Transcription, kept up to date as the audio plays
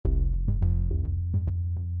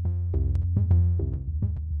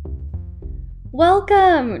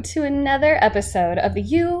Welcome to another episode of the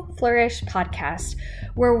You Flourish podcast,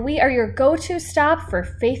 where we are your go-to stop for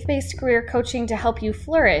faith-based career coaching to help you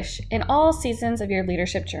flourish in all seasons of your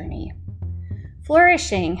leadership journey.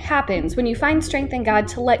 Flourishing happens when you find strength in God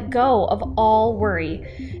to let go of all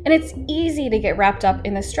worry, and it's easy to get wrapped up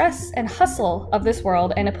in the stress and hustle of this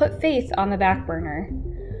world and to put faith on the back burner.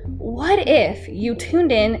 What if you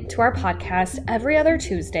tuned in to our podcast every other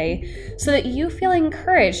Tuesday so that you feel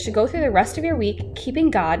encouraged to go through the rest of your week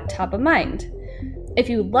keeping God top of mind? If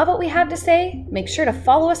you love what we have to say, make sure to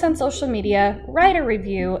follow us on social media, write a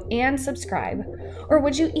review, and subscribe. Or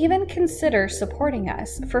would you even consider supporting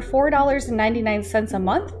us for $4.99 a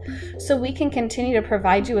month so we can continue to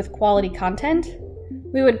provide you with quality content?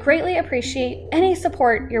 We would greatly appreciate any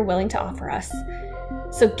support you're willing to offer us.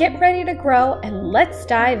 So get ready to grow and let's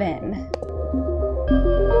dive in.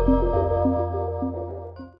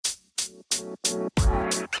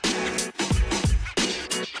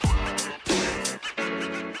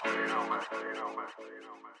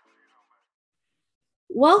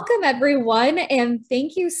 Welcome everyone, and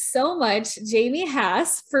thank you so much, Jamie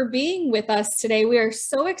Haas, for being with us today. We are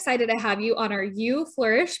so excited to have you on our You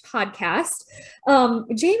Flourish podcast.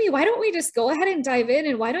 Jamie, why don't we just go ahead and dive in,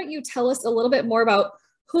 and why don't you tell us a little bit more about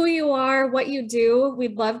who you are, what you do?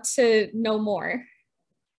 We'd love to know more.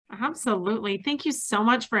 Absolutely. Thank you so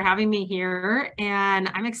much for having me here. And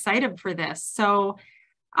I'm excited for this. So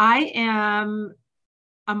I am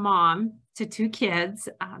a mom to two kids.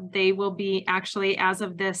 They will be actually, as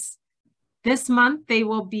of this month, they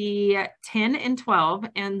will be 10 and 12.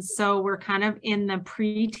 And so we're kind of in the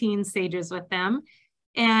preteen stages with them.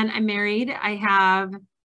 And I'm married. I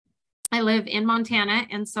live in Montana,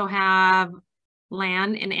 and so have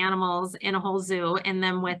land and animals in a whole zoo. And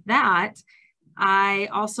then with that, I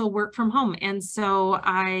also work from home. And so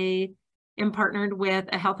I am partnered with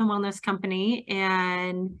a health and wellness company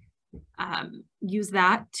and use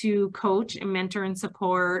that to coach and mentor and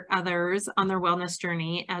support others on their wellness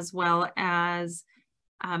journey, as well as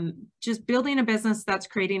just building a business that's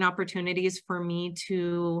creating opportunities for me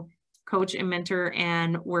to coach and mentor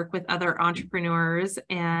and work with other entrepreneurs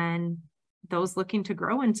and those looking to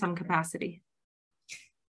grow in some capacity.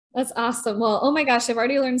 That's awesome. Well, oh my gosh, I've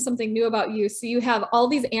already learned something new about you. So you have all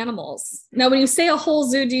these animals. Now, when you say a whole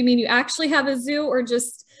zoo, do you mean you actually have a zoo, or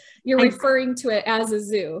just you're referring to it as a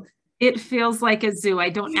zoo? It feels like a zoo. I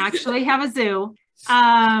don't actually have a zoo,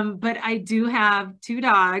 but I do have 2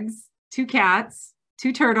 dogs, 2 cats,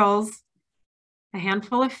 2 turtles, a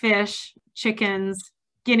handful of fish, chickens,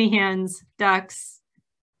 guinea hens, ducks.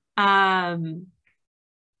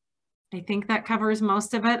 I think that covers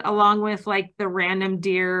most of it, along with like the random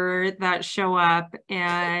deer that show up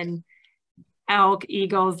and elk,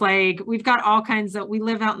 eagles. Like we've got all kinds of, we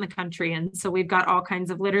live out in the country. And so we've got all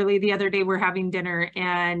kinds of, literally the other day we're having dinner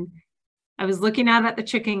and I was looking out at the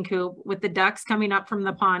chicken coop with the ducks coming up from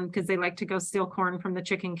the pond because they like to go steal corn from the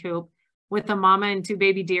chicken coop with a mama and 2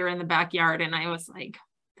 baby deer in the backyard. And I was like,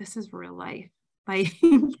 this is real life. Like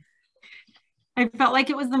I felt like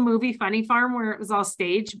it was the movie Funny Farm where it was all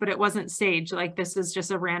staged, but it wasn't staged. Like this is just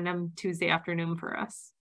a random Tuesday afternoon for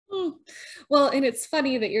us. Well, and it's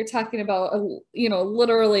funny that you're talking about,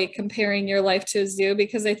 literally comparing your life to a zoo,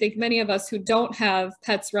 because I think many of us who don't have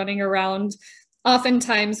pets running around,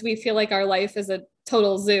 oftentimes we feel like our life is a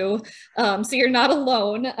total zoo. So you're not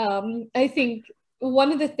alone. I think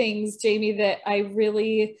one of the things, Jamie, that I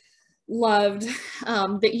really loved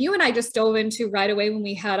that you and I just dove into right away when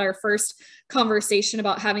we had our first conversation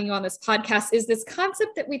about having you on this podcast is this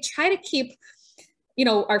concept that we try to keep,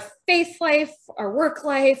 our faith life, our work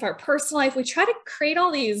life, our personal life. We try to create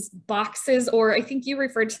all these boxes, or I think you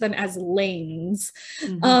referred to them as lanes.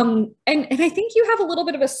 Mm-hmm. And I think you have a little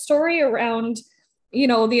bit of a story around,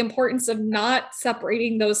 the importance of not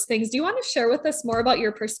separating those things. Do you want to share with us more about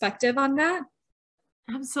your perspective on that?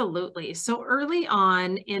 Absolutely. So early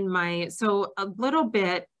on so a little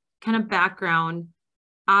bit kind of background,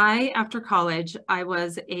 after college, I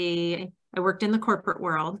worked in the corporate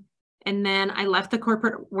world, and then I left the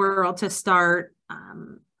corporate world to start,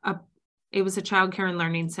 it was a childcare and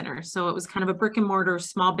learning center. So it was kind of a brick and mortar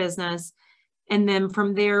small business. And then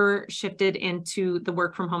from there shifted into the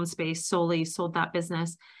work from home space, solely sold that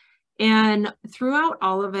business. And throughout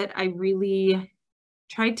all of it, I really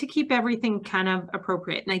tried to keep everything kind of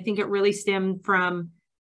appropriate. And I think it really stemmed from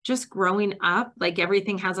just growing up, like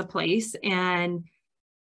everything has a place, and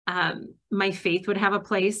my faith would have a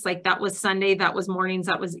place. Like that was Sunday, that was mornings,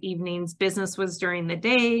 that was evenings, business was during the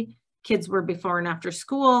day, kids were before and after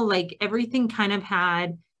school, like everything kind of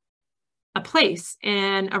had a place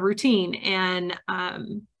and a routine. And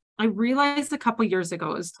I realized a couple years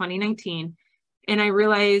ago, it was 2019, And I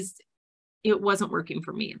realized it wasn't working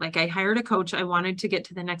for me. Like I hired a coach. I wanted to get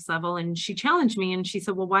to the next level. And she challenged me and she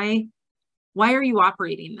said, well, why are you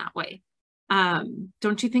operating that way?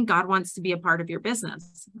 Don't you think God wants to be a part of your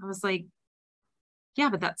business? I was like, yeah,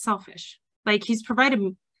 but that's selfish. Like he's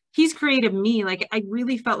created me. Like I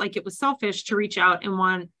really felt like it was selfish to reach out and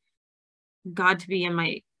want God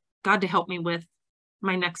to help me with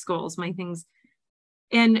my next goals, my things.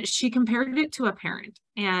 And she compared it to a parent.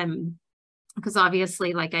 And because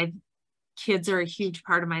obviously like kids are a huge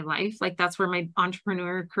part of my life. Like that's where my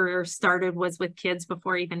entrepreneur career started, was with kids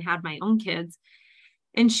before I even had my own kids.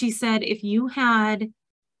 And she said, if your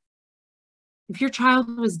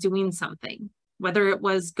child was doing something, whether it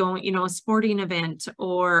was going, a sporting event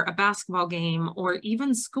or a basketball game or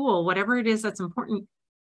even school, whatever it is that's important,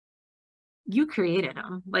 you created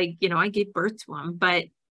them. Like, I gave birth to them, but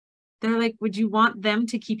they're like, would you want them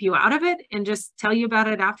to keep you out of it and just tell you about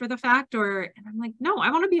it after the fact? And I'm like, no, I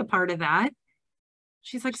want to be a part of that.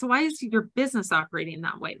 She's like, so why is your business operating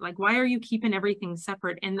that way? Like, why are you keeping everything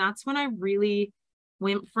separate? And that's when I really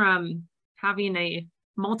went from having a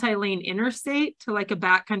multi-lane interstate to like a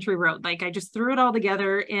backcountry road. Like I just threw it all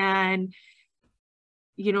together, and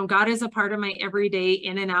God is a part of my everyday,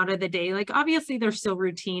 in and out of the day. Like obviously there's still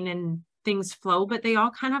routine and things flow, but they all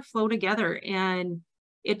kind of flow together. And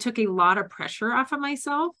it took a lot of pressure off of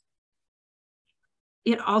myself.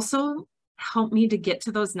 It also helped me to get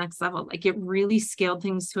to those next level. Like it really scaled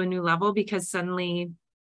things to a new level, because suddenly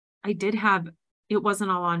it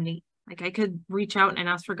wasn't all on me. Like I could reach out and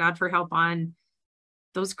ask for God for help on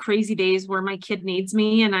those crazy days where my kid needs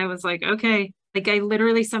me. And I was like, okay, like I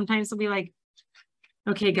literally sometimes will be like,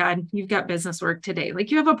 okay, God, you've got business work today.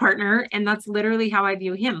 Like you have a partner, and that's literally how I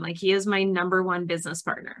view him. Like he is my number one business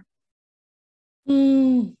partner.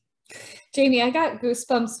 Jamie, I got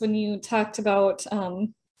goosebumps when you talked about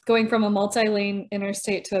going from a multi-lane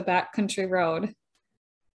interstate to a backcountry road.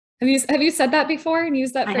 Have you said that before and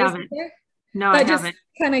used that phrase? I haven't. Before? No, that I haven't. Just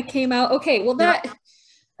kind of came out. Okay, well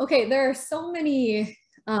there are so many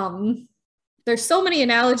there's so many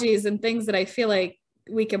analogies and things that I feel like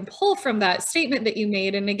we can pull from that statement that you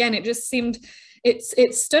made. And again, it just seemed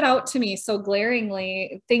it stood out to me so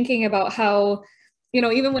glaringly, thinking about how,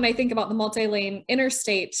 even when I think about the multi-lane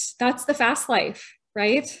interstate, that's the fast life,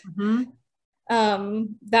 right?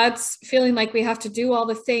 That's feeling like we have to do all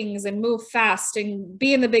the things and move fast and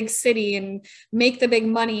be in the big city and make the big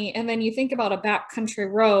money. And then you think about a backcountry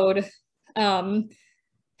road,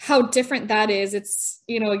 how different that is. It's,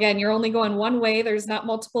 again, you're only going one way. There's not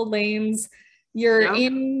multiple lanes. You're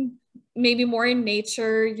in maybe more in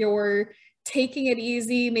nature. You're taking it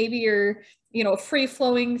easy. Maybe you're, free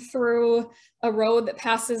flowing through a road that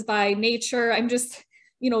passes by nature. I'm just,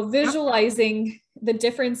 visualizing the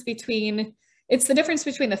difference between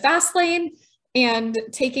the fast lane and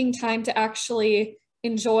taking time to actually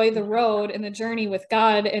enjoy the road and the journey with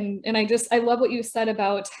God. And I love what you said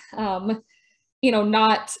about,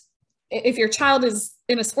 not, if your child is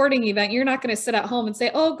in a sporting event, you're not going to sit at home and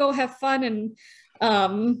say, oh, go have fun. And,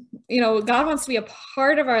 God wants to be a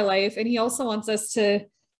part of our life. And he also wants us to,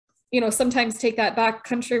 sometimes take that back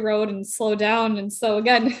country road and slow down. And so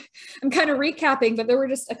again, I'm kind of recapping, but there were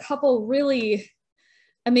just a couple really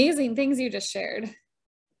amazing things you just shared.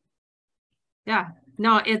 Yeah,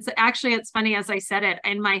 no, it's funny. As I said it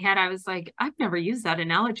in my head, I was like, I've never used that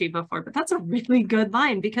analogy before, but that's a really good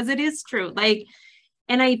line, because it is true. Like,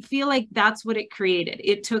 and I feel like that's what it created.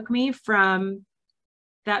 It took me from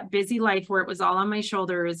that busy life where it was all on my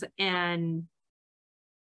shoulders, and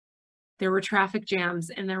there were traffic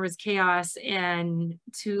jams and there was chaos, and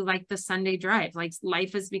to like the Sunday drive. Like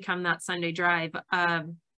life has become that Sunday drive.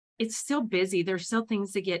 It's still busy. There's still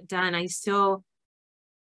things to get done. I still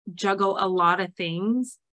juggle a lot of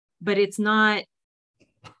things, but it's not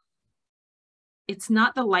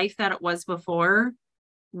the life that it was before,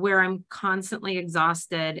 where I'm constantly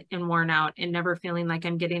exhausted and worn out and never feeling like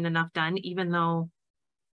I'm getting enough done, even though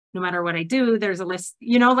no matter what I do, there's a list,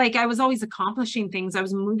 like I was always accomplishing things. I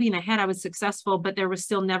was moving ahead. I was successful, but there was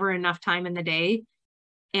still never enough time in the day.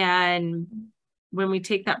 And when we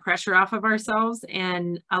take that pressure off of ourselves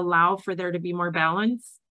and allow for there to be more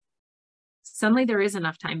balance, suddenly there is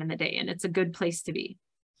enough time in the day, and it's a good place to be.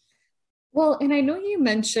 Well, and I know you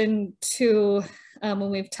mentioned too, when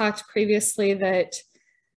we've talked previously, that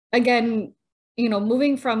again,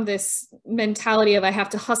 moving from this mentality of I have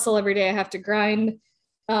to hustle every day, I have to grind,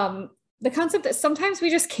 the concept that sometimes we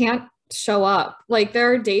just can't show up. Like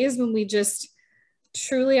there are days when we just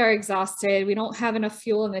truly are exhausted. We don't have enough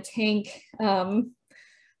fuel in the tank.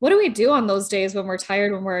 What do we do on those days when we're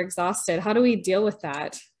tired, when we're exhausted? How do we deal with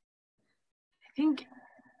that? I think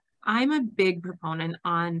I'm a big proponent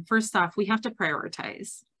on, first off, we have to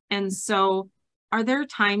prioritize. And so are there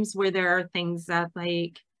times where there are things that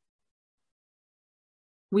like,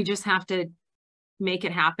 we just have to make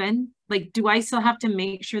it happen? Like, do I still have to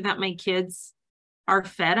make sure that my kids are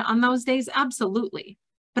fed on those days? Absolutely.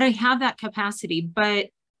 But I have that capacity. But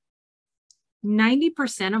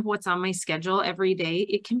 90% of what's on my schedule every day,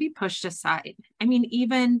 it can be pushed aside. I mean,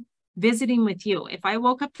 even visiting with you, if I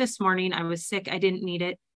woke up this morning, I was sick, I didn't need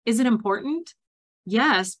it. Is it important?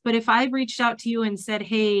 Yes. But if I reached out to you and said,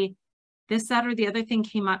 hey, this, that, or the other thing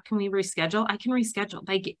came up, can we reschedule? I can reschedule.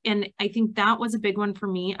 Like, and I think that was a big one for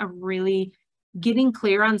me, of really getting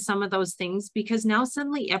clear on some of those things, because now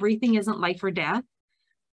suddenly everything isn't life or death.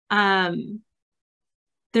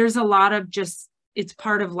 There's a lot of just, it's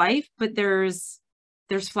part of life, but there's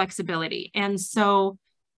flexibility. And so,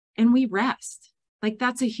 and we rest. Like,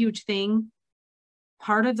 that's a huge thing.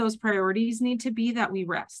 Part of those priorities need to be that we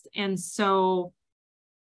rest. And so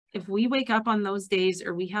if we wake up on those days,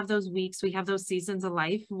 or we have those weeks, we have those seasons of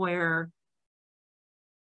life where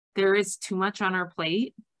there is too much on our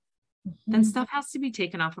plate, then stuff has to be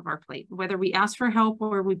taken off of our plate, whether we ask for help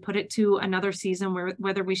or we put it to another season,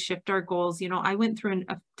 whether we shift our goals. You know, I went through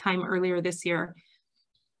a time earlier this year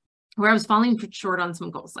where I was falling short on some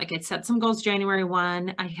goals. Like, I set some goals January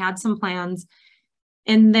 1, I had some plans,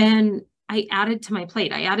 and then I added to my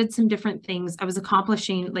plate. I added some different things. I was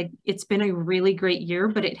accomplishing, like, it's been a really great year,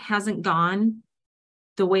 but it hasn't gone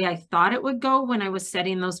the way I thought it would go when I was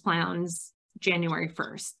setting those plans January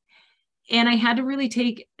 1st. And I had to really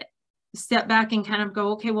take a step back and kind of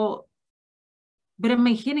go, okay, well, but am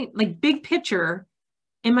I hitting, like, big picture,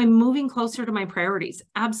 am I moving closer to my priorities?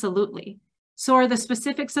 Absolutely. So are the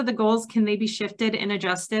specifics of the goals, can they be shifted and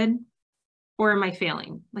adjusted? Or am I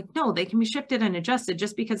failing? Like, no, they can be shifted and adjusted.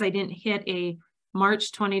 Just because I didn't hit a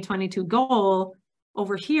March 2022 goal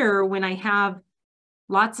over here when I have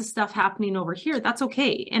lots of stuff happening over here, that's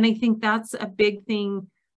okay. And I think that's a big thing.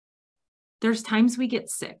 There's times we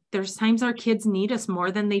get sick. There's times our kids need us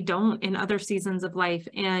more than they don't in other seasons of life.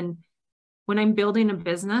 And when I'm building a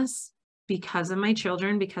business, because of my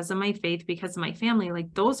children, because of my faith, because of my family,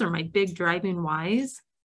 like, those are my big driving whys,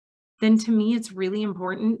 then to me, it's really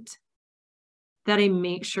important that I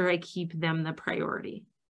make sure I keep them the priority.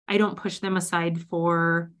 I don't push them aside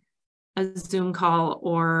for a Zoom call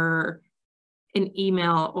or an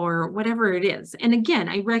email or whatever it is. And again,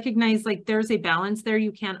 I recognize, like, there's a balance there.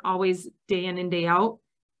 You can't always day in and day out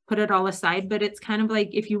put it all aside, but it's kind of like,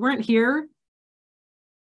 if you weren't here,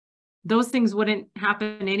 those things wouldn't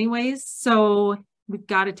happen anyways. So we've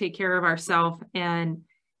got to take care of ourselves, and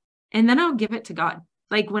then I'll give it to God.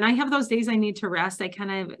 Like, when I have those days I need to rest, I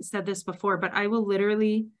kind of said this before, but I will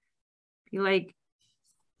literally be like,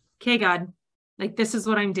 okay, God, like, this is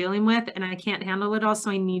what I'm dealing with and I can't handle it all.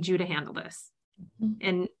 So I need you to handle this.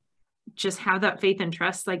 And just have that faith and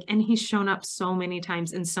trust. Like, and he's shown up so many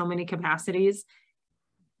times in so many capacities.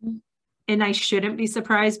 And I shouldn't be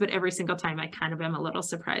surprised, but every single time I kind of am a little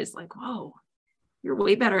surprised, like, whoa, you're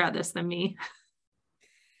way better at this than me.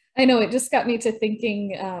 I know, it just got me to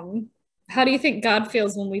thinking, how do you think God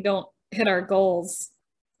feels when we don't hit our goals?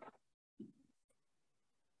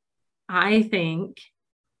 I think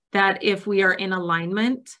that if we are in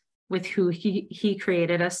alignment with who he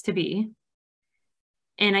created us to be,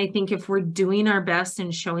 and I think if we're doing our best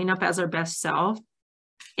and showing up as our best self,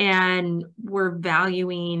 and we're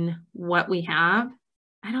valuing what we have,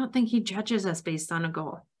 I don't think he judges us based on a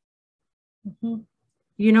goal.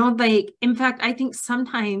 You know, like, in fact, I think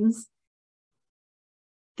sometimes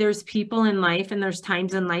there's people in life and there's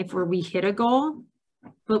times in life where we hit a goal,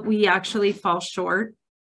 but we actually fall short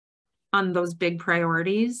on those big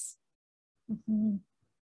priorities,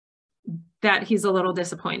 that he's a little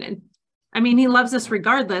disappointed. I mean, he loves us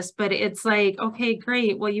regardless, but it's like, okay,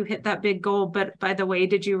 great. Well, you hit that big goal, but by the way,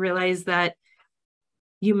 did you realize that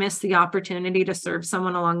you missed the opportunity to serve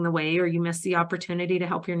someone along the way, or you missed the opportunity to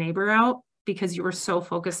help your neighbor out because you were so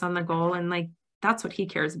focused on the goal? And like, that's what he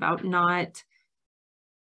cares about, not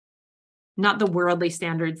the worldly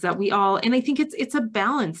standards that we all, and I think it's a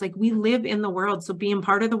balance. Like, we live in the world. So being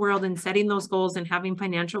part of the world and setting those goals and having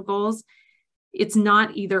financial goals, it's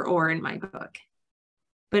not either or in my book.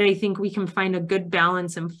 But I think we can find a good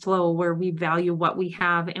balance and flow where we value what we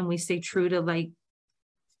have and we stay true to, like,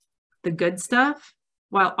 the good stuff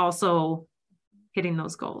while also hitting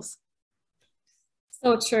those goals.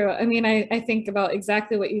 So true. I mean, I think about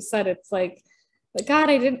exactly what you said. It's like, God,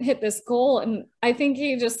 I didn't hit this goal. And I think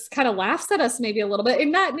he just kind of laughs at us maybe a little bit,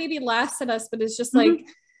 and not maybe laughs at us, but it's just like,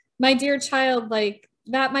 my dear child, like,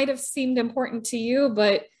 that might have seemed important to you,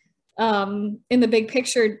 but in the big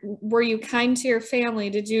picture, were you kind to your family?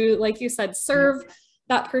 Did you, like you said, serve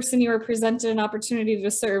that person you were presented an opportunity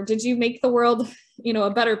to serve? Did you make the world, a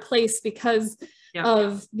better place because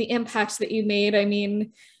of the impact that you made? I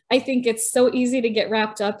mean, I think it's so easy to get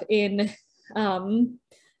wrapped up in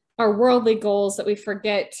our worldly goals that we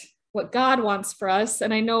forget what God wants for us.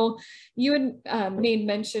 And I know you had made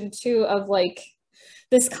mention too of like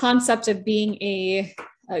this concept of being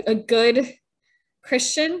a good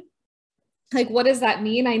Christian. Like, what does that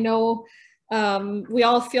mean? I know we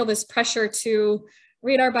all feel this pressure to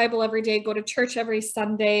read our Bible every day, go to church every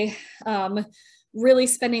Sunday, really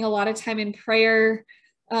spending a lot of time in prayer.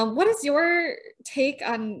 What is your take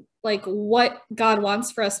on like what God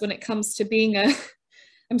wants for us when it comes to being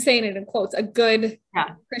I'm saying it in quotes, a good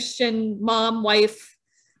Christian mom, wife,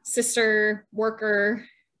 sister, worker?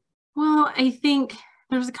 Well, I think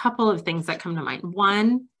there's a couple of things that come to mind.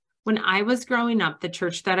 One, when I was growing up, the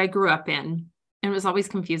church that I grew up in, and it was always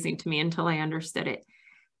confusing to me until I understood it,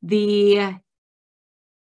 the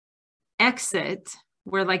exit,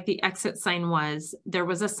 where like the exit sign was, there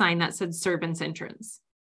was a sign that said servants entrance.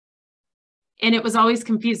 And it was always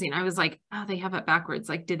confusing. I was like, oh, they have it backwards.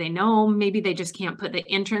 Like, do they know? Maybe they just can't put the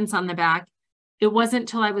entrance on the back. It wasn't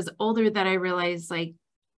till I was older that I realized, like,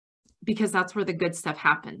 because that's where the good stuff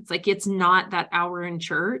happens. Like, it's not that hour in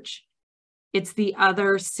church. It's the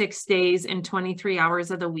other 6 days and 23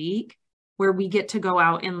 hours of the week where we get to go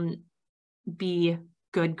out and be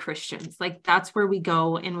good Christians. Like, that's where we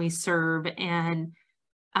go and we serve. And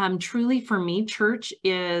truly for me, church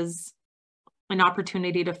is an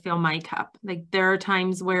opportunity to fill my cup. Like, there are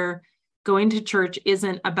times where going to church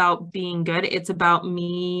isn't about being good. It's about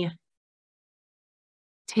me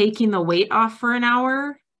taking the weight off for an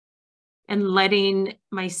hour and letting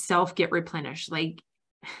myself get replenished, like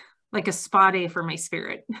a spa day for my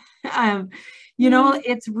spirit.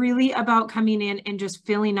 It's really about coming in and just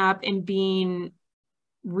filling up and being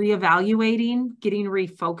reevaluating, getting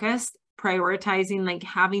refocused, prioritizing, like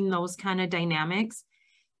having those kind of dynamics.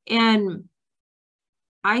 And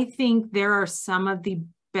I think there are some of the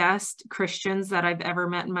best Christians that I've ever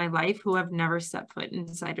met in my life who have never set foot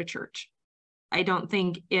inside a church. I don't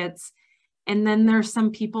think and then there's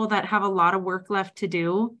some people that have a lot of work left to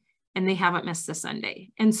do and they haven't missed a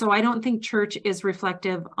Sunday. And so I don't think church is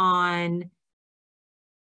reflective on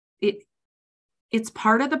it. It's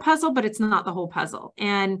part of the puzzle, but it's not the whole puzzle.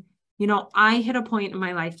 And, I hit a point in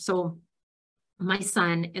my life. So my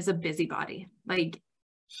son is a busybody. Like,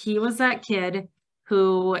 he was that kid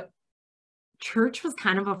who church was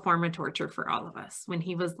kind of a form of torture for all of us when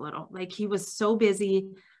he was little. Like, he was so busy.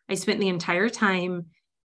 I spent the entire time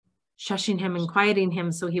shushing him and quieting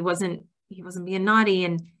him so he wasn't being naughty.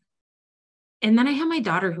 And then I have my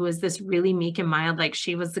daughter, who is this really meek and mild. Like,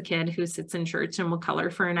 she was the kid who sits in church and will color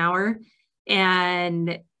for an hour.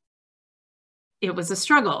 And it was a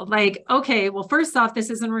struggle. Like, okay, well, first off, this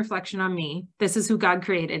isn't a reflection on me. This is who God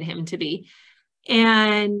created him to be.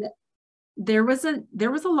 And there was a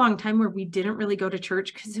long time where we didn't really go to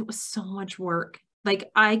church because it was so much work. Like,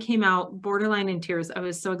 I came out borderline in tears. I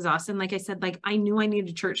was so exhausted. And like I said, like, I knew I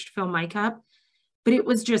needed church to fill my cup, but it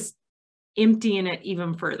was just emptying it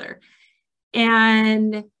even further.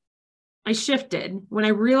 And I shifted. When I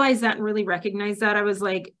realized that and really recognized that, I was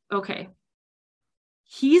like, okay,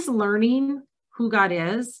 he's learning who God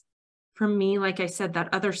is from me. Like I said,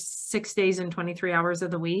 that other 6 days and 23 hours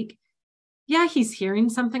of the week. Yeah, he's hearing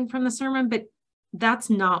something from the sermon, but that's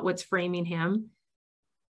not what's framing him.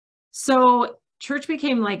 So church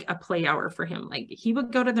became like a play hour for him. Like, he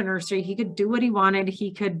would go to the nursery, he could do what he wanted.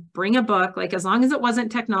 He could bring a book, like, as long as it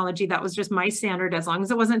wasn't technology, that was just my standard. As long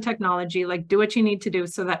as it wasn't technology, like, do what you need to do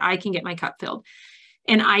so that I can get my cup filled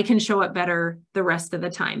and I can show up better the rest of the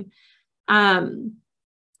time.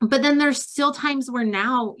 But then there's still times where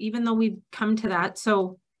now, even though we've come to that,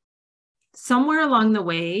 so somewhere along the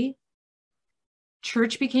way,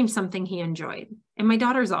 church became something he enjoyed. And my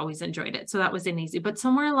daughter's always enjoyed it. So that was easy. But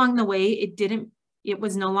somewhere along the way, it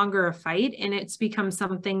was no longer a fight. And it's become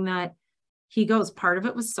something that he goes, part of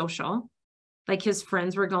it was social. Like, his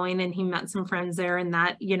friends were going and he met some friends there, and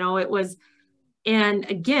that, it was, and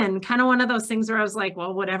again, kind of one of those things where I was like,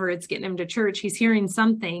 well, whatever, it's getting him to church. He's hearing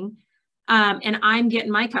something. And I'm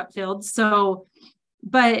getting my cup filled. So,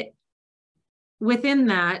 but within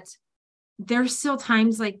that, there's still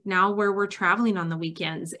times like now where we're traveling on the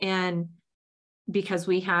weekends, and because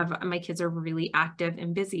my kids are really active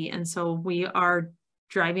and busy. And so we are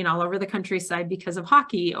driving all over the countryside because of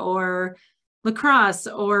hockey or lacrosse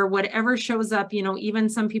or whatever shows up, even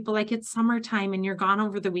some people, like, it's summertime and you're gone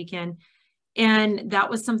over the weekend. And that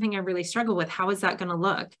was something I really struggled with. How is that going to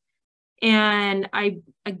look? And I,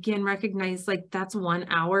 again, recognize like that's 1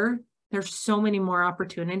 hour. There's so many more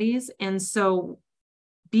opportunities. And so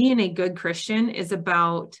being a good Christian is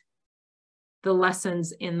about the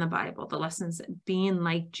lessons in the Bible, the lessons being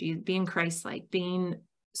like Jesus, being Christ-like, being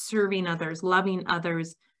serving others, loving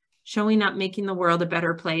others, showing up, making the world a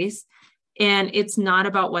better place. And it's not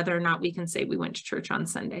about whether or not we can say we went to church on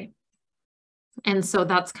Sunday. And so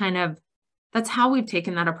that's how we've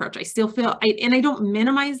taken that approach. I still feel, and I don't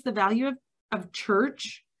minimize the value of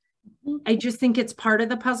church. I just think it's part of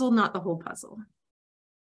the puzzle, not the whole puzzle.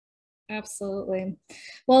 Absolutely.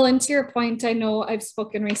 Well, and to your point, I know I've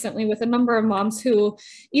spoken recently with a number of moms who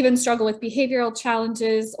even struggle with behavioral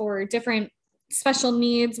challenges or different special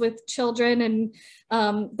needs with children, and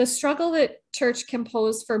the struggle that church can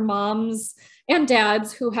pose for moms and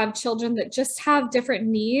dads who have children that just have different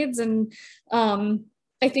needs. And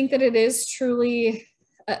I think that it is truly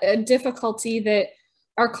a difficulty that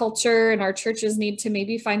our culture and our churches need to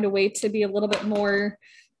maybe find a way to be a little bit more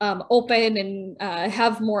open and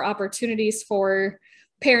have more opportunities for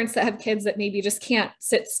parents that have kids that maybe just can't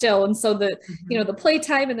sit still. And so the, you know, the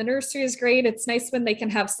playtime in the nursery is great. It's nice when they can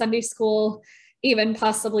have Sunday school, even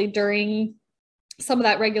possibly during some of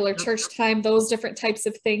that regular church time, those different types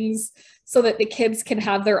of things, so that the kids can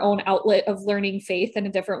have their own outlet of learning faith in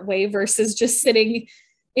a different way versus just sitting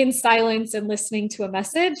in silence and listening to a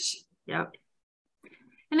message. Yep.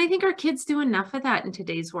 And I think our kids do enough of that in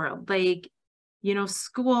today's world. Like, you know,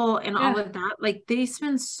 school and all of that, like they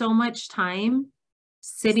spend so much time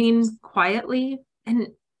sitting quietly, and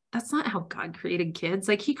that's not how God created kids.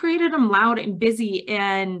 Like he created them loud and busy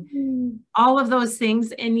and all of those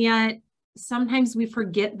things. And yet sometimes we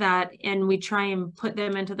forget that and we try and put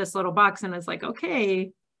them into this little box, and it's like,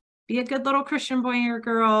 okay, be a good little Christian boy or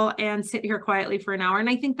girl and sit here quietly for an hour. And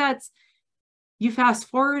I think that's, you fast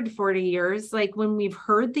forward 40 years, like when we've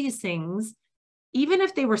heard these things, even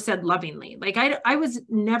if they were said lovingly, like I was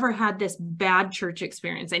never had this bad church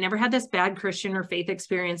experience. I never had this bad Christian or faith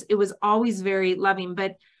experience. It was always very loving.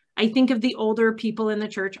 But I think of the older people in the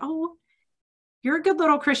church, oh, you're a good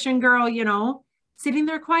little Christian girl, you know, sitting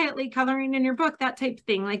there quietly, coloring in your book, that type of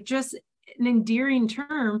thing, like just an endearing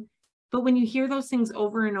term. But when you hear those things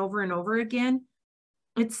over and over and over again,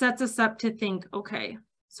 it sets us up to think, okay,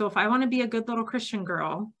 so if I want to be a good little Christian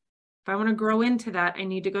girl, if I want to grow into that, I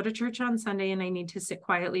need to go to church on Sunday and I need to sit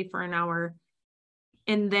quietly for an hour.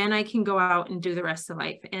 And then I can go out and do the rest of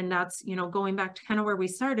life. And that's, you know, going back to kind of where we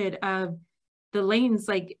started of the lanes,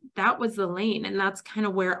 like that was the lane. And that's kind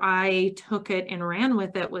of where I took it and ran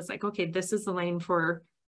with it, was like, okay, this is the lane for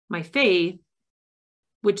my faith,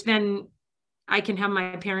 which then I can have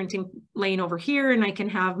my parenting lane over here and I can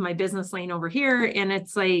have my business lane over here. And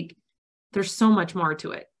it's like, there's so much more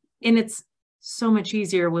to it. And it's so much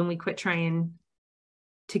easier when we quit trying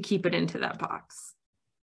to keep it into that box.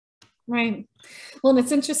 Right. Well, and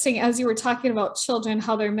it's interesting, as you were talking about children,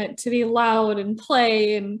 how they're meant to be loud and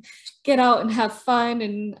play and get out and have fun.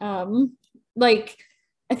 And like,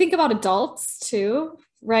 I think about adults too,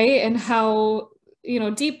 right? And how, you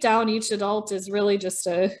know, deep down, each adult is really just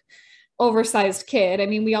a oversized kid. I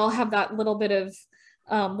mean, we all have that little bit of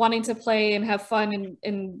wanting to play and have fun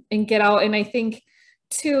and get out. And I think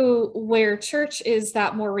too, where church is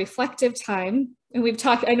that more reflective time. And we've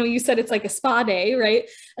talked, I know you said it's like a spa day, right?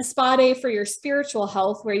 A spa day for your spiritual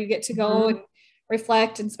health, where you get to go and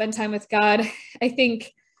reflect and spend time with God. I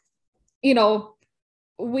think, you know,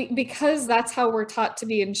 because that's how we're taught to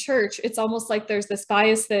be in church, it's almost like there's this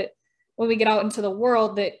bias that when we get out into the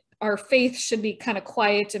world, that our faith should be kind of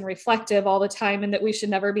quiet and reflective all the time, and that we should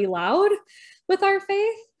never be loud with our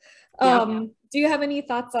faith. Do you have any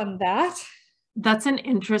thoughts on that? That's an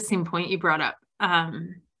interesting point you brought up,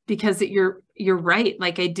 because you're right.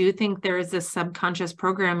 Like, I do think there is this subconscious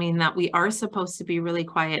programming that we are supposed to be really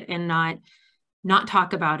quiet and not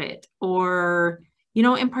talk about it, or, you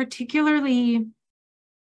know, and particularly,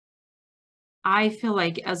 I feel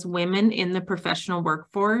like as women in the professional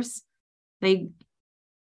workforce,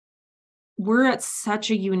 we're at such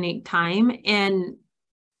a unique time, and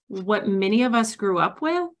what many of us grew up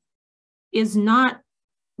with is not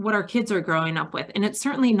what our kids are growing up with. And it's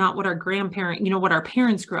certainly not what our what our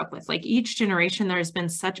parents grew up with. Like, each generation, there's been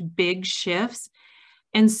such big shifts.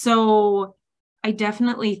 And so I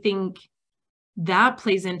definitely think that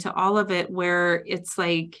plays into all of it, where it's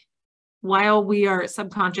like, while we are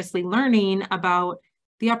subconsciously learning about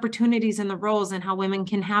the opportunities and the roles and how women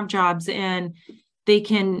can have jobs and they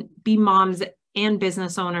can be moms and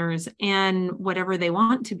business owners and whatever they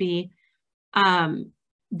want to be,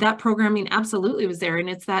 that programming absolutely was there. And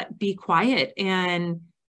it's that be quiet and,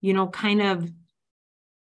 you know, kind of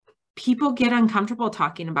people get uncomfortable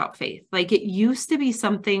talking about faith. Like it used to be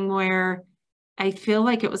something where I feel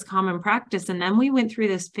like it was common practice. And then we went through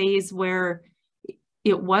this phase where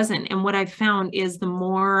it wasn't. And what I've found is the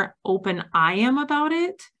more open I am about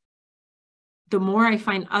it, the more I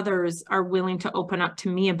find others are willing to open up to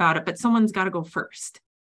me about it. But someone's got to go first.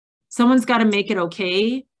 Someone's got to make it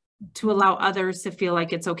okay to allow others to feel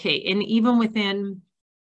like it's okay. And even within,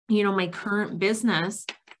 my current business,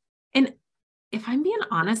 and if I'm being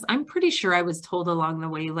honest, I'm pretty sure I was told along the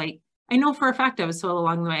way, like, I know for a fact I was told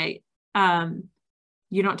along the way,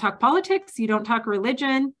 you don't talk politics, you don't talk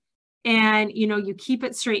religion, and, you keep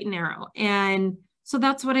it straight and narrow. And so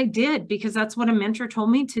that's what I did, because that's what a mentor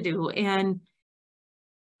told me to do. And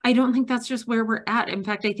I don't think that's just where we're at. In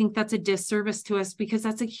fact, I think that's a disservice to us, because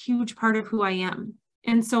that's a huge part of who I am.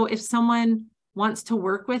 And so if someone wants to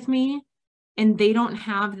work with me and they don't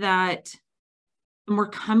have that, and we're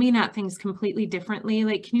coming at things completely differently,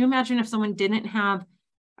 like, can you imagine if someone didn't have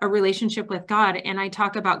a relationship with God and I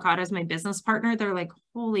talk about God as my business partner? They're like,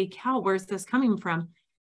 holy cow, where's this coming from?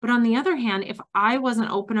 But on the other hand, if I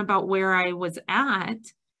wasn't open about where I was at,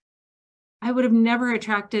 I would have never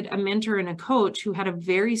attracted a mentor and a coach who had a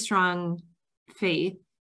very strong faith,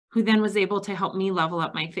 who then was able to help me level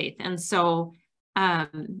up my faith. And so I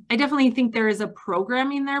definitely think there is a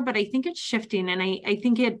programming there, but I think it's shifting. And I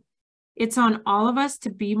think it's on all of us to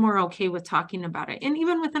be more okay with talking about it. And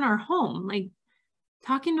even within our home, like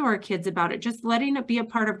talking to our kids about it, just letting it be a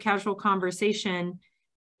part of casual conversation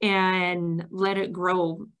and let it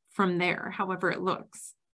grow from there, however it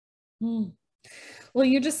looks. Well,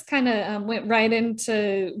 you just kind of went right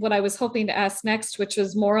into what I was hoping to ask next, which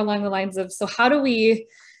was more along the lines of, so how do we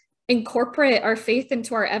incorporate our faith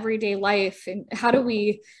into our everyday life? And how do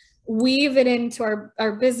we weave it into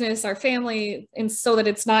our business, our family, and so that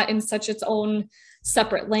it's not in such its own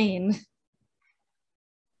separate lane?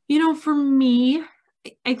 For me,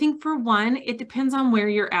 I think for one, it depends on where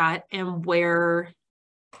you're at and where.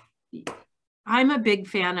 I'm a big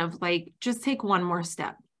fan of, like, just take one more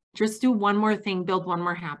step. Just do one more thing, build one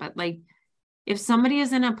more habit. Like if somebody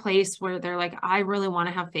is in a place where they're like, I really want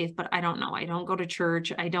to have faith, but I don't know. I don't go to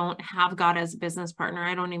church. I don't have God as a business partner.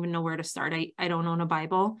 I don't even know where to start. I don't own a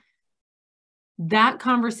Bible. That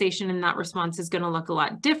conversation and that response is going to look a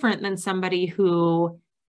lot different than somebody who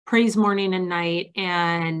prays morning and night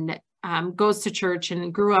and goes to church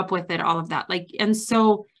and grew up with it, all of that. And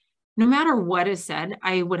so no matter what is said,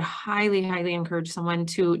 I would highly, highly encourage someone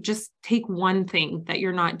to just take one thing that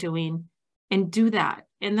you're not doing and do that.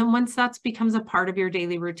 And then once that becomes a part of your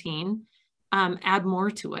daily routine, add more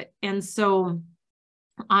to it. And so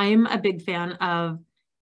I'm a big fan of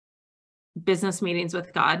business meetings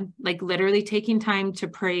with God, like literally taking time to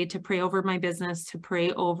pray over my business, to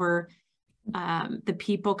pray over the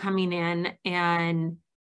people coming in, and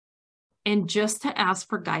just to ask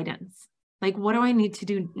for guidance. Like, what do I need to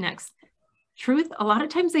do next? Truth, a lot of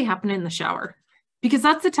times they happen in the shower, because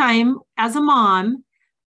that's the time as a mom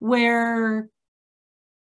where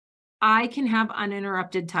I can have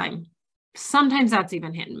uninterrupted time. Sometimes that's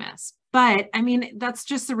even hit and miss. But I mean, that's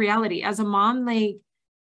just the reality. As a mom, like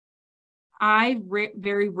I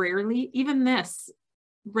very rarely, even this,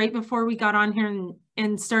 right before we got on here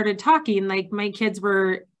and started talking, like my kids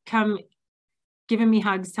were giving me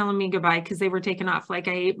hugs, telling me goodbye because they were taken off. Like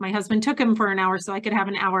my husband took him for an hour so I could have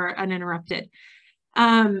an hour uninterrupted.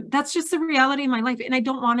 That's just the reality of my life. And I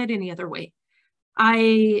don't want it any other way.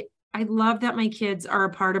 I love that my kids are a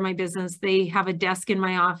part of my business. They have a desk in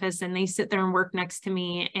my office and they sit there and work next to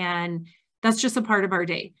me. And that's just a part of our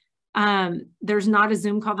day. There's not a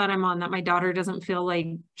Zoom call that I'm on that my daughter doesn't feel like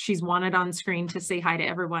she's wanted on screen to say hi to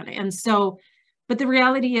everyone. And so, but the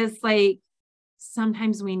reality is, like,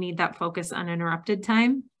 sometimes we need that focus uninterrupted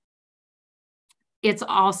time. It's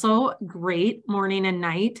also great morning and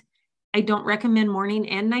night. I don't recommend morning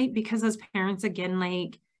and night because as parents, again,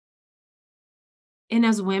 like, and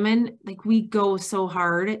as women, like we go so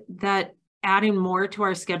hard that adding more to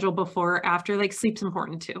our schedule before or after, like sleep's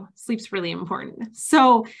important too. Sleep's really important.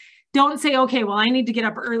 So don't say, okay, well, I need to get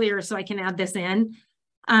up earlier so I can add this in,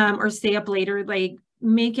 or stay up later, like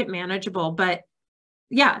make it manageable. But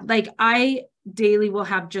yeah, like I daily will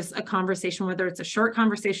have just a conversation, whether it's a short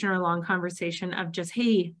conversation or a long conversation of just,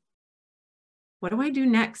 hey, what do I do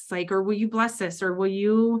next? Like, or will you bless this? Or will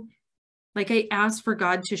you, like, I ask for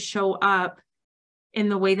God to show up in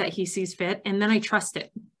the way that he sees fit. And then I trust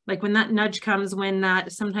it. Like when that nudge comes, when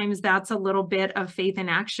that, sometimes that's a little bit of faith in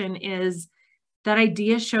action, is that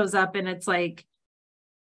idea shows up and it's like,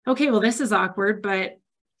 okay, well, this is awkward, but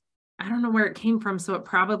I don't know where it came from. So it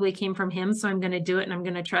probably came from him. So I'm going to do it and I'm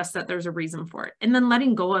going to trust that there's a reason for it. And then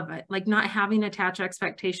letting go of it, like not having attached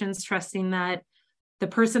expectations, trusting that the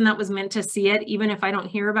person that was meant to see it, even if I don't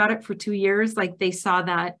hear about it for 2 years, like they saw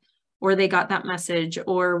that, or they got that message,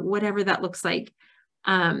 or whatever that looks like.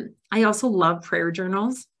 I also love prayer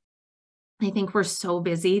journals. I think we're so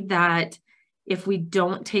busy that if we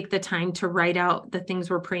don't take the time to write out the things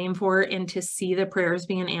we're praying for and to see the prayers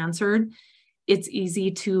being answered, it's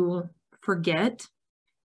easy to forget.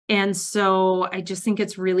 And so I just think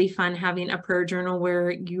it's really fun having a prayer journal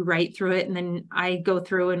where you write through it, and then I go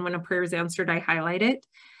through, and when a prayer is answered, I highlight it.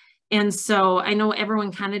 And so I know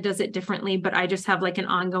everyone kind of does it differently, but I just have like an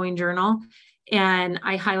ongoing journal, and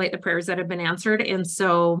I highlight the prayers that have been answered. And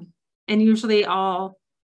usually I'll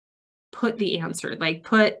put the answer, like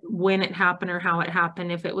put when it happened or how it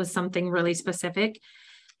happened, if it was something really specific.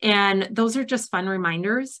 And those are just fun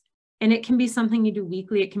reminders. And it can be something you do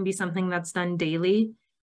weekly. It can be something that's done daily.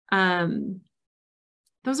 Those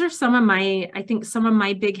are some of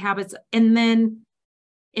my big habits. And then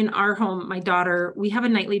in our home, my daughter, we have a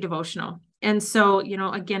nightly devotional. And so,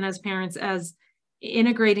 again, as parents, as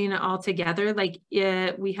integrating it all together,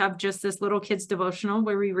 we have just this little kids devotional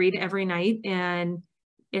where we read every night, and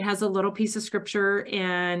it has a little piece of scripture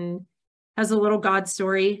and has a little God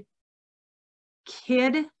story.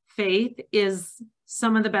 Kid faith is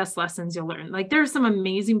some of the best lessons you'll learn. Like, there are some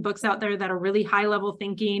amazing books out there that are really high level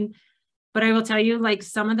thinking, but I will tell you, like,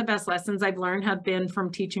 some of the best lessons I've learned have been from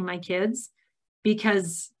teaching my kids,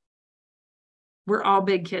 because we're all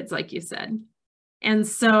big kids, like you said. And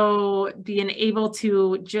so being able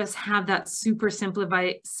to just have that super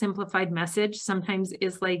simplified message sometimes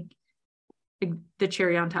is like the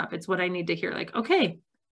cherry on top. It's what I need to hear. Like, okay,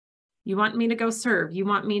 you want me to go serve. You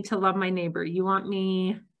want me to love my neighbor. You want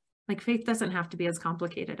me, like, faith doesn't have to be as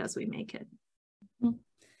complicated as we make it.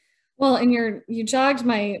 Well, and you jogged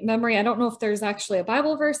my memory. I don't know if there's actually a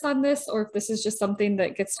Bible verse on this, or if this is just something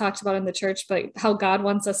that gets talked about in the church, but how God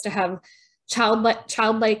wants us to have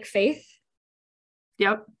childlike faith.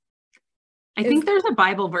 Yep. I think there's a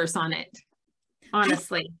Bible verse on it,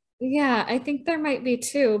 honestly. Yeah, I think there might be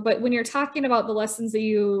too. But when you're talking about the lessons that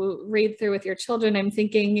you read through with your children, I'm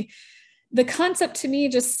thinking the concept to me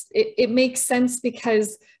just, it makes sense,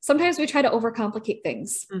 because sometimes we try to overcomplicate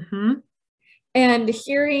things. Mm-hmm. And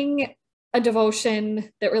hearing a devotion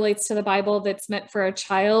that relates to the Bible that's meant for a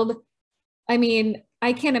child, I mean,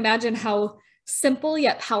 I can't imagine how simple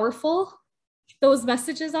yet powerful those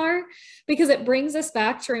messages are, because it brings us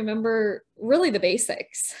back to remember really the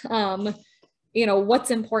basics.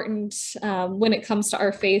 What's important when it comes to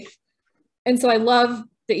our faith. And so I love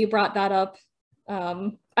that you brought that up.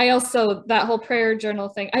 I also, that whole prayer journal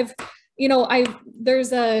thing,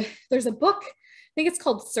 there's a book, I think it's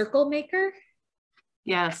called Circle Maker.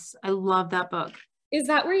 Yes, I love that book. Is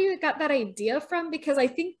that where you got that idea from? Because I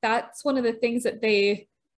think that's one of the things that they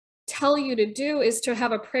tell you to do, is to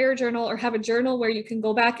have a prayer journal, or have a journal where you can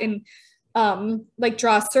go back and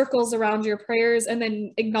draw circles around your prayers, and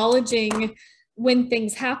then acknowledging when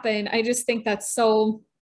things happen. I just think that's so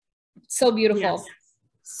beautiful. Yes.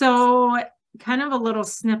 So kind of a little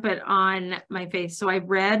snippet on my faith. So I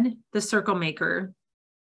read The Circle Maker.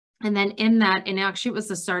 And then in that, and actually it was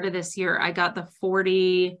the start of this year, I got the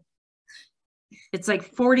 40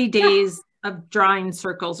 days of drawing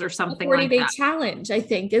circles or something like that. 40-day challenge, I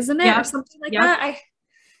think, isn't it? Yep. Or something like that.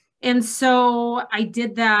 And so I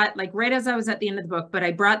did that like right as I was at the end of the book, but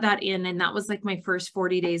I brought that in, and that was like my first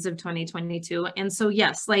 40 days of 2022. And so,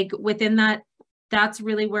 yes, like within that, that's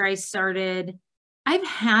really where I started. I've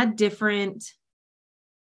had different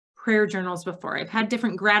prayer journals before. I've had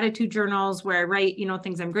different gratitude journals where I write,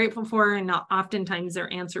 things I'm grateful for, and oftentimes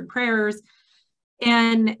they're answered prayers.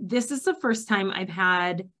 And this is the first time I've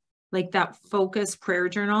had like that focused prayer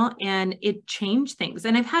journal, and it changed things.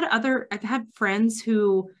 And I've had friends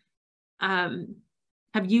who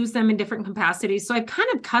have used them in different capacities. So I've kind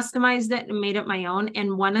of customized it and made it my own.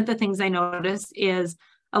 And one of the things I noticed is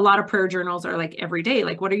a lot of prayer journals are like every day,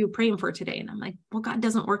 like, what are you praying for today? And I'm like, well, God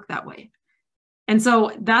doesn't work that way. And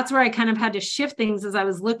so that's where I kind of had to shift things as I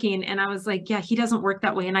was looking, and I was like, yeah, he doesn't work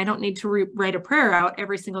that way. And I don't need to write a prayer out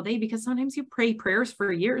every single day, because sometimes you pray prayers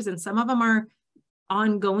for years, and some of them are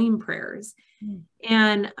ongoing prayers.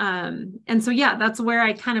 And so, yeah, that's where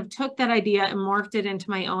I kind of took that idea and morphed it into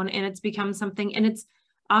my own, and it's become something. And it's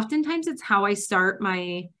oftentimes it's how I start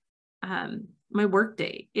my work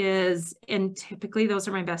day and typically those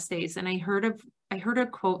are my best days. And I heard a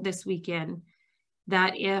quote this weekend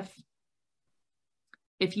that if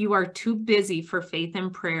you are too busy for faith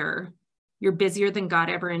and prayer, you're busier than God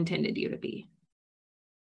ever intended you to be.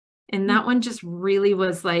 And that one just really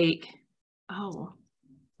was like, oh,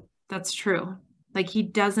 that's true. Like he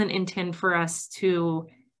doesn't intend for us to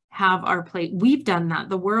have our plate. We've done that.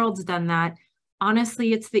 The world's done that.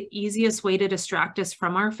 Honestly, it's the easiest way to distract us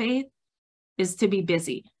from our faith is to be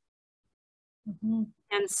busy. Mm-hmm.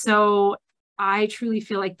 And so I truly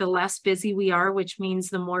feel like the less busy we are, which means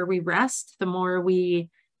the more we rest, the more we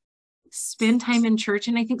spend time in church.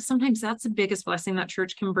 And I think sometimes that's the biggest blessing that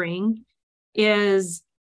church can bring, is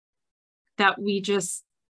that we just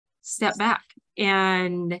step back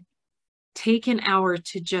and take an hour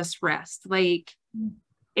to just rest. Like,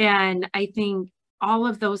 and I think all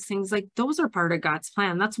of those things, like those are part of God's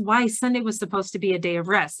plan. That's why Sunday was supposed to be a day of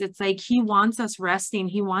rest. It's like he wants us resting.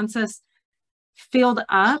 He wants us filled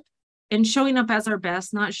up and showing up as our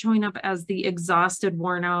best, not showing up as the exhausted,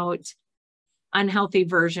 worn out, unhealthy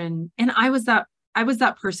version. And I was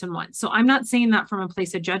that person once. So I'm not saying that from a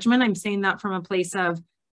place of judgment. I'm saying that from a place of,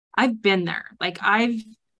 I've been there. Like I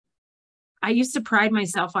used to pride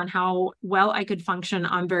myself on how well I could function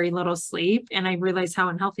on very little sleep. And I realized how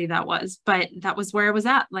unhealthy that was, but that was where I was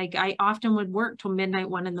at. Like I often would work till midnight,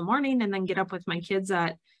 1 a.m, and then get up with my kids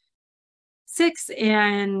at 6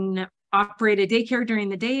 and operate a daycare during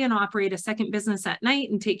the day and operate a second business at night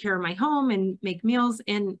and take care of my home and make meals.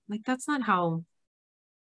 And like, that's not how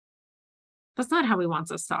he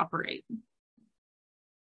wants us to operate.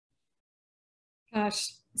 Gosh,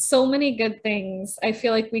 so many good things. I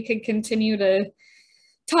feel like we could continue to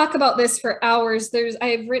talk about this for hours. I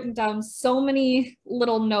have written down so many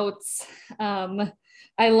little notes. I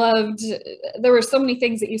loved, there were so many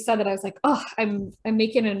things that you said that I was like, oh, I'm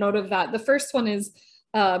making a note of that. The first one is,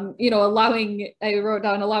 I wrote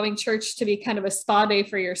down allowing church to be kind of a spa day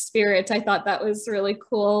for your spirit. I thought that was really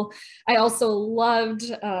cool. I also loved,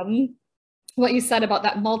 what you said about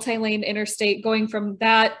that multi-lane interstate, going from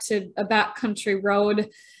that to a backcountry road,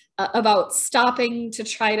 about stopping to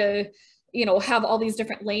try to, have all these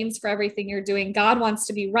different lanes for everything you're doing. God wants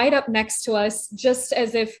to be right up next to us, just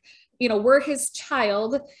as if, we're his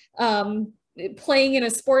child, playing in a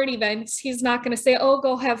sport event. He's not going to say, oh,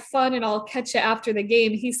 go have fun and I'll catch you after the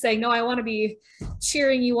game. He's saying, no, I want to be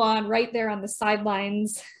cheering you on right there on the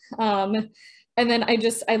sidelines. And then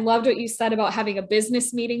I loved what you said about having a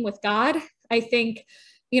business meeting with God. I think,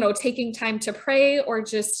 taking time to pray or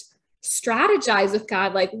just strategize with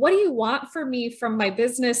God, like, what do you want for me from my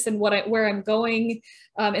business and where I'm going,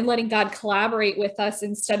 and letting God collaborate with us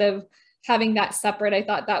instead of having that separate. I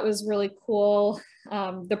thought that was really cool.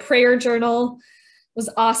 The prayer journal was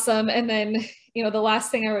awesome. And then, the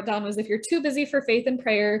last thing I wrote down was, if you're too busy for faith and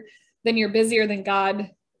prayer, then you're busier than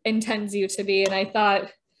God intends you to be. And I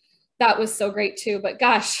thought that was so great too. But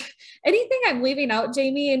gosh, anything I'm leaving out,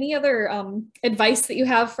 Jamie? Any other advice that you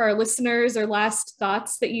have for our listeners, or last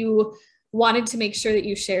thoughts that you wanted to make sure that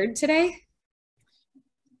you shared today?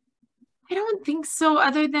 I don't think so,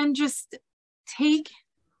 other than just take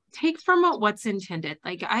from it what's intended.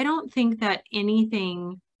 Like, I don't think that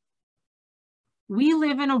we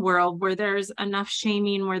live in a world where there's enough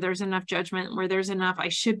shaming, where there's enough judgment, where there's enough, I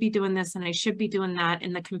should be doing this and I should be doing that.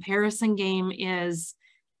 And the comparison game is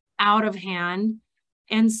out of hand.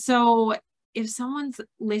 And so if someone's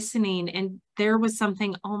listening and there was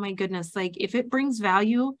something, oh my goodness, like if it brings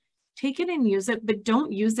value, take it and use it, but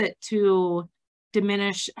don't use it to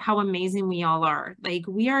diminish how amazing we all are. Like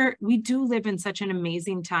we do live in such an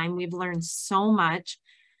amazing time. We've learned so much.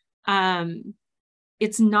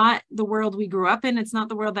 It's not the world we grew up in. It's not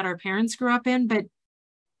the world that our parents grew up in, but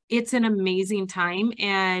it's an amazing time,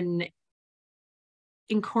 and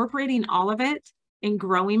incorporating all of it and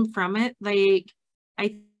growing from it, like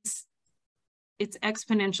it's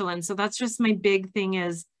exponential. And so that's just my big thing,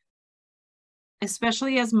 is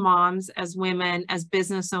especially as moms, as women, as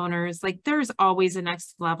business owners, like there's always a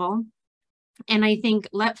next level. And I think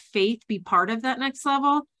let faith be part of that next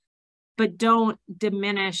level, but don't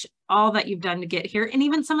diminish all that you've done to get here. And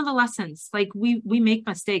even some of the lessons, like we make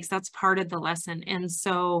mistakes, that's part of the lesson. And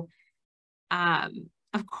so,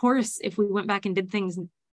 of course, if we went back and did things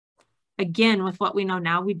again with what we know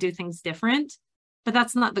now, we'd do things different, but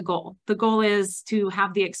that's not the goal. The goal is to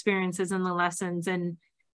have the experiences and the lessons, and,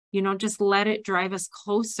 just let it drive us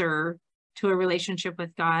closer to a relationship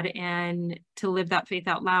with God and to live that faith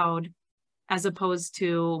out loud, as opposed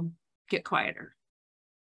to get quieter.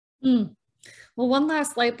 Well, one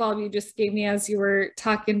last light bulb you just gave me as you were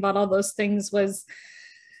talking about all those things was,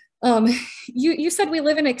 you said we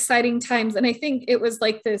live in exciting times. And I think it was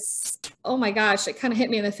like this, oh my gosh, it kind of hit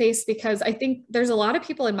me in the face, because I think there's a lot of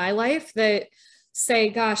people in my life that say,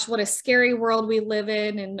 gosh, what a scary world we live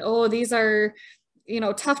in. And, oh, these are,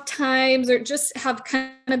 tough times, or just have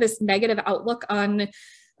kind of this negative outlook on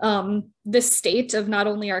the state of not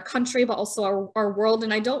only our country, but also our world.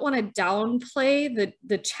 And I don't want to downplay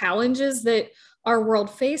the challenges that our world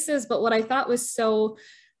faces. But what I thought was so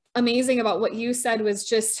amazing about what you said was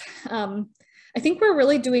just, I think we're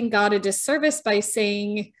really doing God a disservice by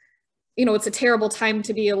saying, you know, it's a terrible time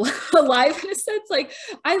to be alive in a sense. Like,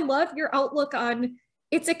 I love your outlook on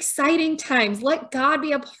it's exciting times. Let God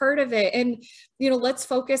be a part of it. And, you know, let's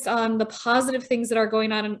focus on the positive things that are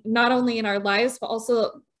going on, not only in our lives, but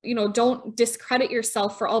also, you know, don't discredit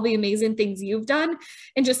yourself for all the amazing things you've done,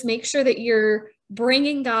 and just make sure that you're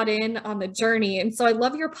bringing God in on the journey. And so I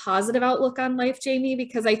love your positive outlook on life, Jamie,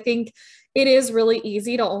 because I think it is really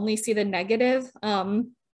easy to only see the negative.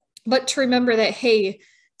 But to remember that, hey,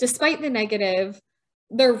 despite the negative,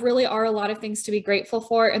 there really are a lot of things to be grateful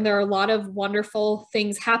for. And there are a lot of wonderful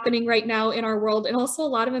things happening right now in our world, and also a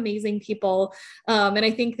lot of amazing people. And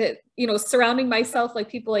I think that, you know, surrounding myself, like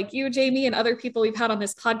people like you, Jamie, and other people we've had on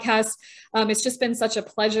this podcast, it's just been such a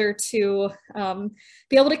pleasure to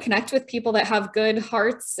be able to connect with people that have good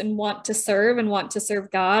hearts and want to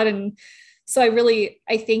serve God. And so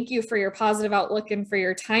I thank you for your positive outlook and for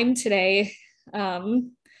your time today.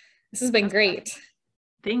 This has been great.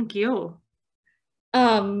 Thank you.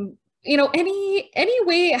 You know, any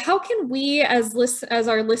way, how can we as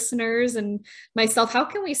our listeners and myself, how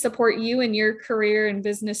can we support you in your career and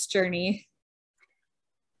business journey?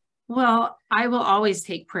 Well, I will always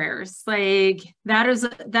take prayers. Like that is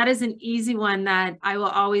an easy one, that I will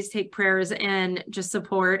always take prayers and just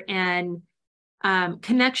support and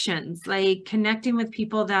connections, like connecting with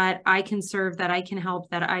people that I can serve, that I can help,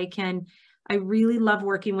 I really love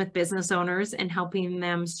working with business owners and helping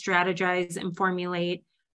them strategize and formulate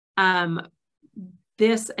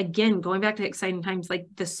this, again, going back to exciting times, like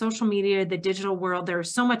the social media, the digital world,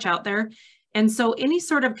 there's so much out there. And so any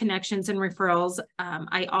sort of connections and referrals,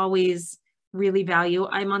 I always really value.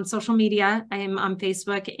 I'm on social media. I am on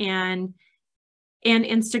Facebook and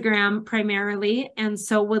Instagram primarily. And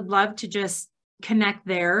so would love to just connect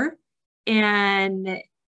there and,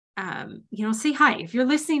 you know, say hi. If you're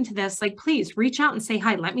listening to this, like, please reach out and say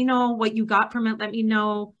hi. Let me know what you got from it. Let me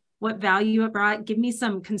know what value it brought. Give me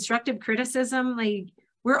some constructive criticism. Like,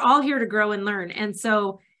 we're all here to grow and learn. And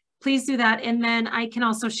so please do that. And then I can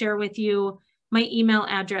also share with you my email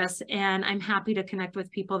address, and I'm happy to connect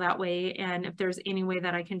with people that way. And if there's any way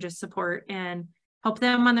that I can just support and help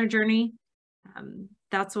them on their journey,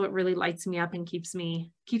 that's what really lights me up and keeps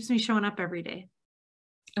me showing up every day.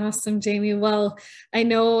 Awesome, Jamie. Well, I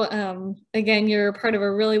know, again, you're part of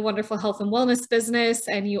a really wonderful health and wellness business,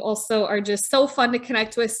 and you also are just so fun to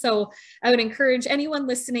connect with. So I would encourage anyone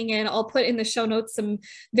listening in, I'll put in the show notes some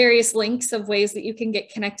various links of ways that you can get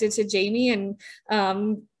connected to Jamie. And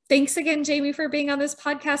thanks again, Jamie, for being on this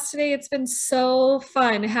podcast today. It's been so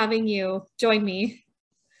fun having you join me.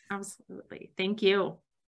 Absolutely. Thank you.